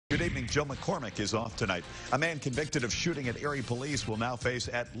Good evening. Joe McCormick is off tonight. A man convicted of shooting at Erie police will now face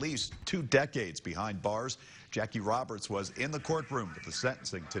at least 2 decades behind bars. Jackie Roberts was in the courtroom at the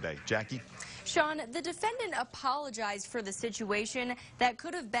sentencing today. Jackie? Sean, the defendant apologized for the situation that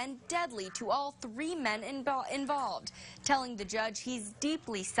could have been deadly to all 3 men involved, telling the judge he's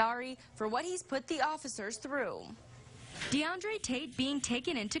deeply sorry for what he's put the officers through. DeAndre Tate being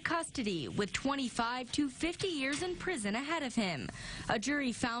taken into custody with 25 to 50 years in prison ahead of him. A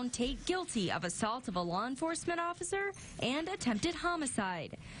jury found Tate guilty of assault of a law enforcement officer and attempted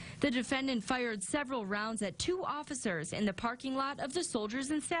homicide. The defendant fired several rounds at 2 officers in the parking lot of the Soldiers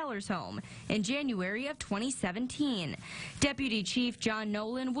and Sailors home in January of 2017. Deputy Chief John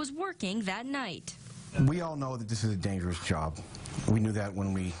Nolan was working that night. We all know that this is a dangerous job. We knew that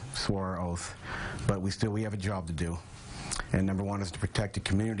when we swore our oath, but we have a job to do. And number 1 is to protect the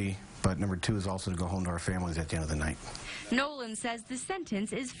community, but number 2 is also to go home to our families at the end of the night. Nolan says the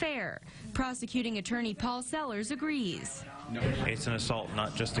sentence is fair. Prosecuting attorney Paul Sellers agrees. It's an assault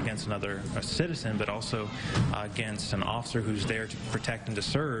not just against a citizen, but also against an officer who's there to protect and to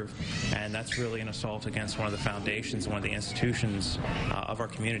serve, and that's really an assault against one of the foundations, one of the institutions of our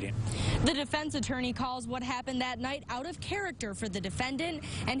community. The defense attorney calls what happened that night out of character for the defendant,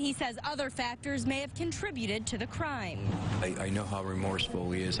 and he says other factors may have contributed to the crime. I know how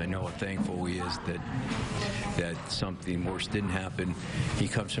remorseful he is. I know how thankful he is that something worse didn't happen. He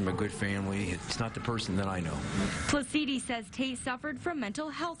comes from a good family. It's not the person that I know. Placidi says Tate suffered from mental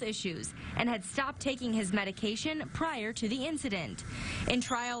health issues and had stopped taking his medication prior to the incident. In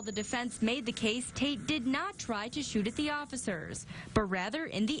trial, the defense made the case Tate did not try to shoot at the officers, but rather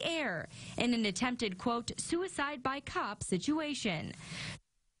in the air in an attempted, quote, suicide by cop situation.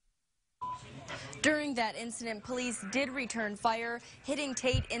 During that incident, police did return fire, hitting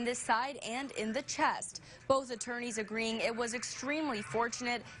Tate in the side and in the chest. Both attorneys agreeing it was extremely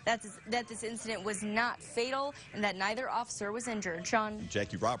fortunate that this incident was not fatal and that neither officer was injured. Sean?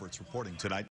 Jackie Roberts reporting tonight.